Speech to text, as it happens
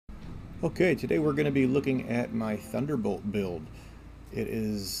Okay, today we're going to be looking at my Thunderbolt build. It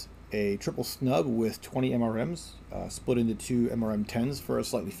is a triple snub with 20 MRMs, split into two MRM 10s for a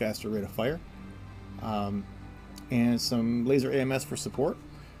slightly faster rate of fire, and some laser AMS for support.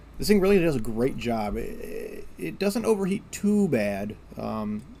 This thing really does a great job. It doesn't overheat too bad.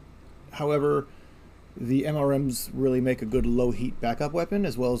 However, the MRMs really make a good low heat backup weapon,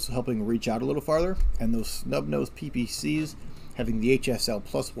 as well as helping reach out a little farther, and those snub nose PPCs, having the HSL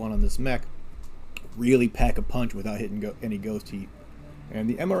 +1 on this mech, really pack a punch without hitting any ghost heat. And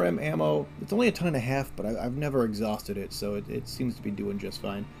the MRM ammo, it's only a ton and a half, but I've never exhausted it, so it seems to be doing just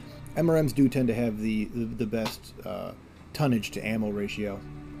fine. MRMs do tend to have the best tonnage to ammo ratio.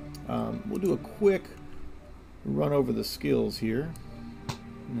 We'll do a quick run over the skills here.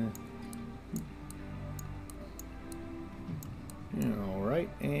 Alright,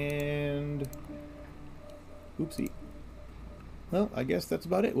 and oopsie. Well, I guess that's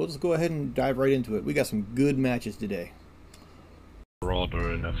about it. We'll just go ahead and dive right into it. We got some good matches today. We're all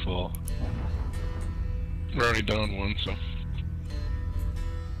doing that fall. We're already down one, so.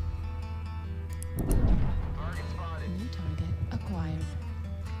 New target acquired.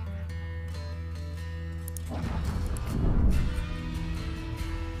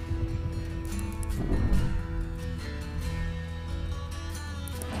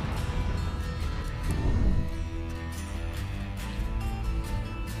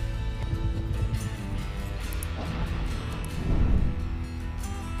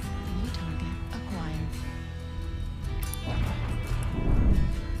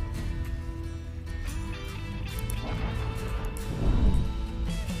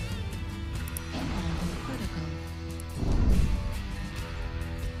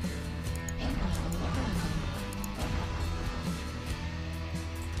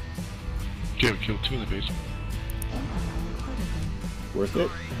 Okay, we killed 2 in the basement. Worth it?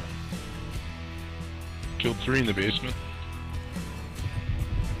 Killed 3 in the basement.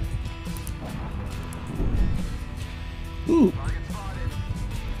 Ooh!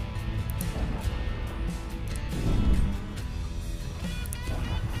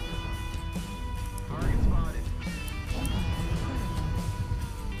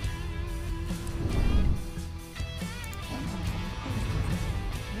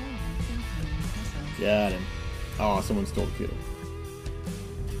 Got him. Oh, someone stole the kill.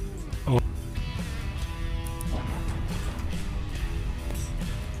 Oh.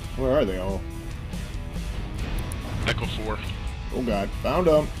 Where are they all? Echo 4. Oh god, found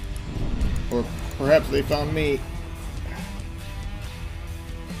them. Or perhaps they found me.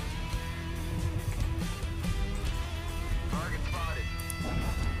 Target spotted.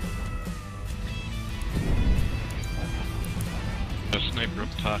 A sniper up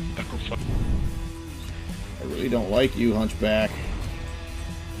top, Echo 5. I really don't like you, Hunchback.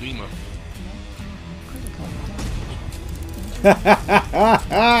 Lima.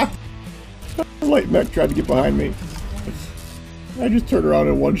 Light mech tried to get behind me. I just turned around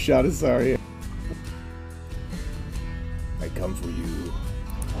and one shot is sorry. I come for you.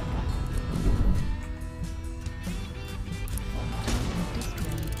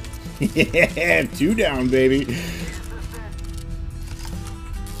 Yeah, 2 down, baby.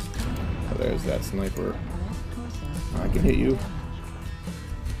 Oh, there's that sniper. I can hit you.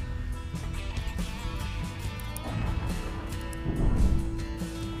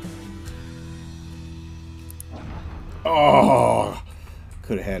 Oh,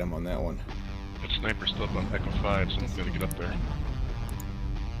 could have had him on that one. That sniper's still up on Echo 5, someone's gotta get up there.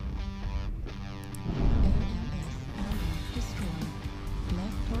 Destroyed.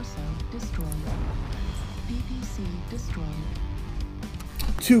 Left torso destroyed. PPC destroyed.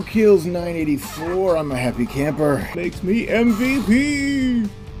 2 kills, 984. I'm a happy camper. Makes me MVP.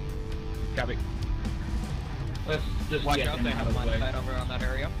 Copy. Let's just Watch get out, him they out have of the line of way. sight over on that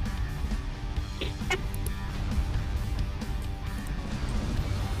area.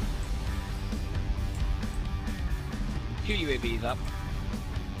 Two UAVs up.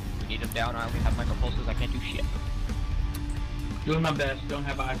 We need them down. I only have micro pulses. I can't do shit. Doing my best, don't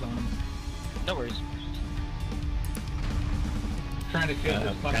have eyes on him. No worries. Trying to kill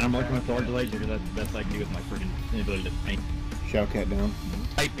this fucking Kind of working guy. with large laser because that's the best I can do with my freaking inability to paint. Shoutcat down.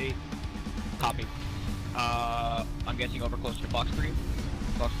 Type B. Copy. I'm guessing over close to Fox 3?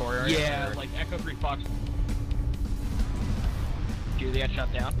 Fox 4 area? Yeah, or like Echo 3 Fox. Juliet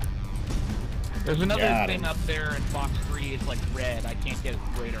shut down. There's another Got thing him. up there in Fox 3, it's like red, I can't get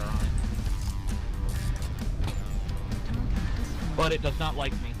its radar on it. But it does not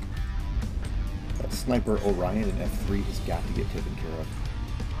like me. That sniper Orion at F3 has got to get taken care of.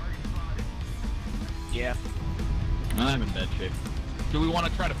 Yeah. I'm in bad shape. Do we want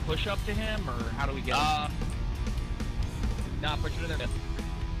to try to push up to him, or how do we get him? Nah, push it in there.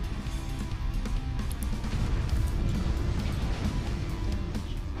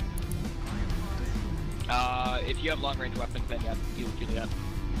 If you have long range weapons, then yeah, you would do that.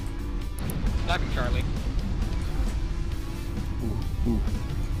 Diving Charlie. Ooh.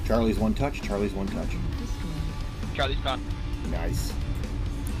 Charlie's one touch. Charlie's one touch. Charlie's gone. Nice.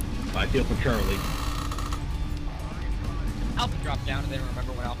 I feel for Charlie. Alpha dropped down and they don't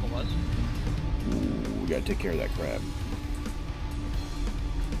remember what Alpha was. Ooh, we gotta take care of that crab.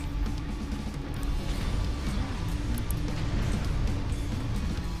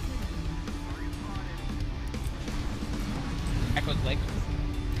 Echo's legs.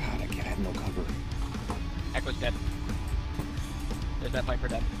 God, I have no cover. Echo's dead. There's that Viper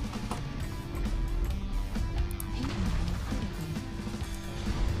dead.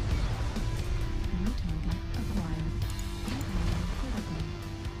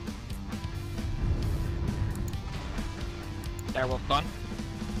 Direwolf gone.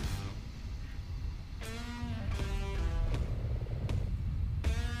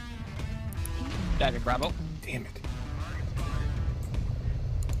 Diving Bravo. Damn it.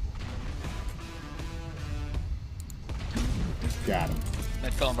 Got him.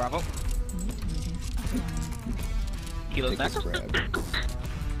 Let's kill him Bravo. Kilo's Take next. this crab.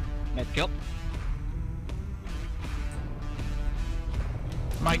 Let's kill.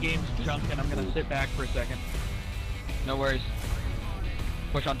 My game's chunking. I'm gonna sit back for a second. No worries.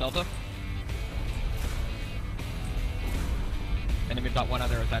 Push on Delta. And then we've got one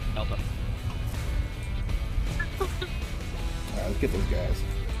other attack from Delta. Alright, let's get those guys.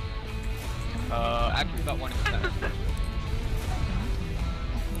 Actually we've got one in the center.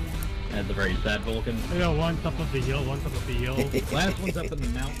 That's a very sad Vulcan. I got one top of the hill, one top of the hill. Last one's up in the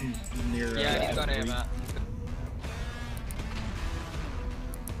mountains near. Yeah, he's got him.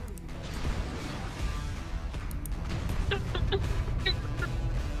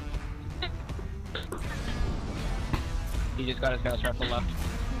 He just got his guys right to the left.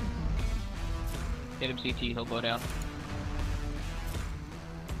 Hit him CT, he'll go down.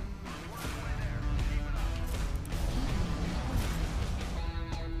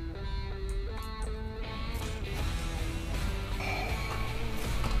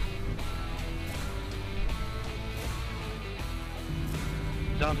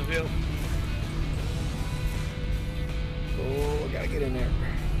 Down the field. Oh, I gotta get in there.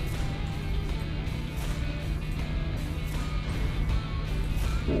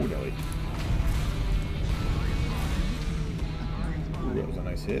 Oh, no. Ooh, that was a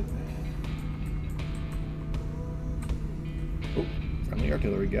nice hit. Oh, friendly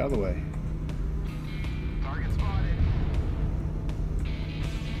artillery, get out of the way. Target spotted.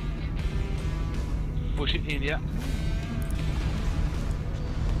 Push it in, yeah.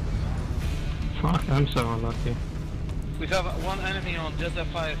 Fuck, I'm so unlucky. We have one enemy on Delta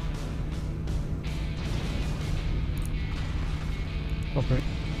 5. Okay.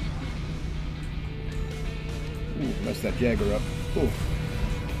 Ooh, messed that Jagger up. Ooh.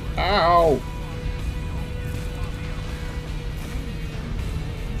 Ow!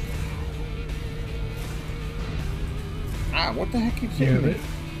 Ah, what the heck keeps hitting me?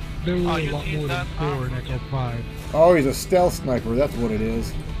 There were Oh, a you lot see more than that? 4 in Echo 5. Oh, he's a stealth sniper, that's what it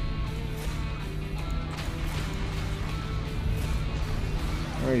is.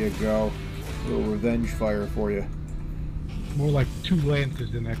 There you go. A little revenge fire for you. More like 2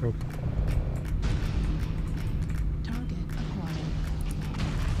 lances in Echo 5. Target acquired.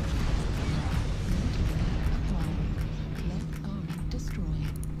 Acquired. Left arm destroyed.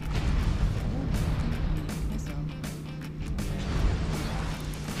 Incoming missile.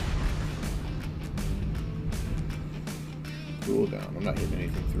 Cool down. I'm not hitting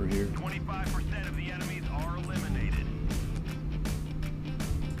anything through here. 25% of the enemies are eliminated.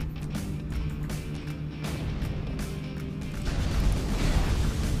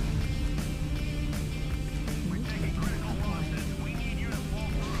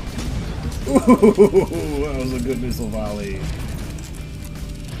 Ooh, that was a good missile volley.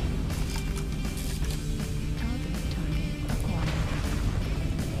 Target acquired.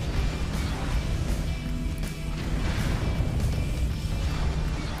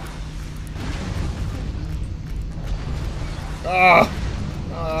 Ah!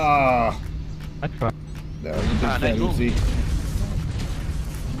 Ah! That's fine. That was a big fat nice move. Uzi.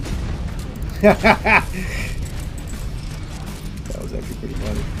 That was actually pretty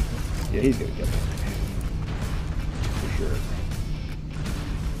funny. Yeah, he's gonna get that. For sure.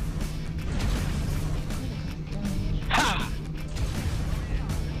 Ha!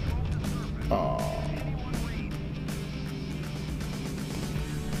 Oh.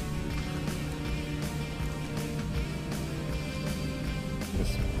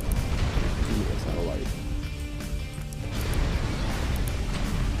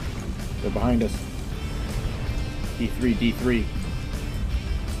 They're behind us. D3, D3.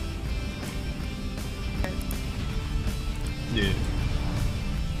 Yeah.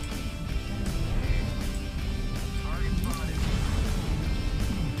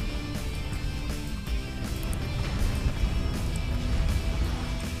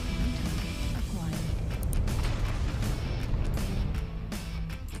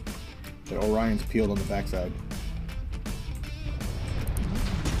 The Orion's peeled on the backside.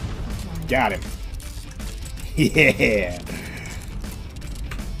 Got him. Yeah.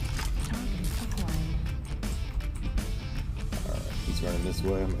 Alright, he's running this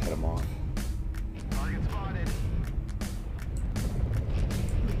way. I'm gonna head him off. Target spotted.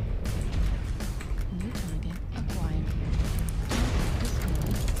 New target acquired. Target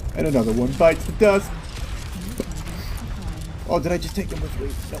destroyed. And another one bites the dust. New target acquired. Oh, did I just take number 3?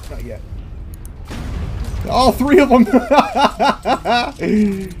 Nope, not yet. All 3 of them!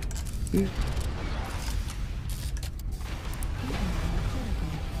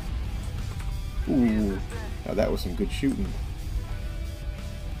 Ooh, now that was some good shooting.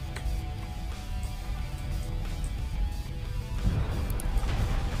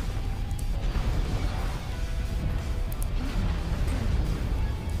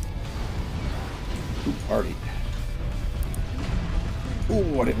 Ooh, already.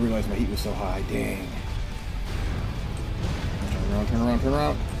 Ooh, I didn't realize my heat was so high. Dang. Turn around, turn around, turn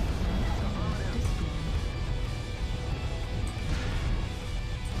around.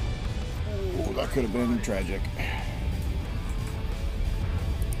 Ooh, that could have been tragic.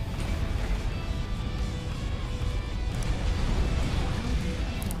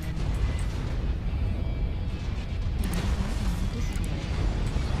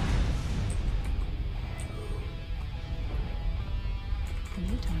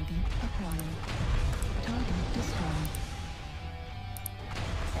 New target acquired. Target destroyed.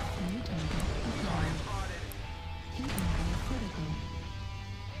 New target acquired. Heat level critical.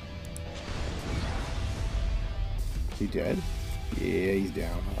 Is he dead? Yeah, he's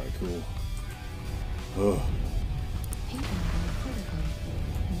down. Alright, cool. Ugh. Heat level critical.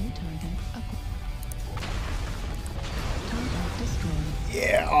 New target acquired. Target destroyed.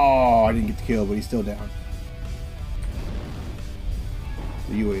 Yeah. Oh, I didn't get the kill, but he's still down.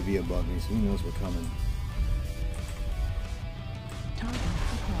 The UAV above me, so he knows we're coming. Target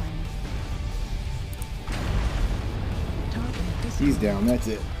acquired. Target destroyed. He's down. That's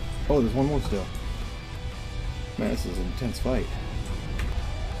it. Oh, there's one more still. Man, this is an intense fight.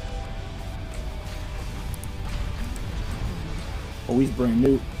 Oh, he's brand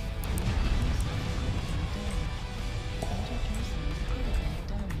new.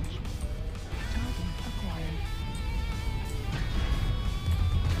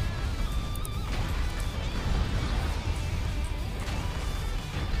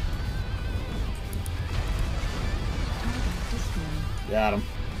 Got him.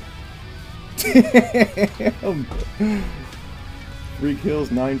 Damn. 3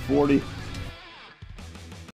 kills, 940.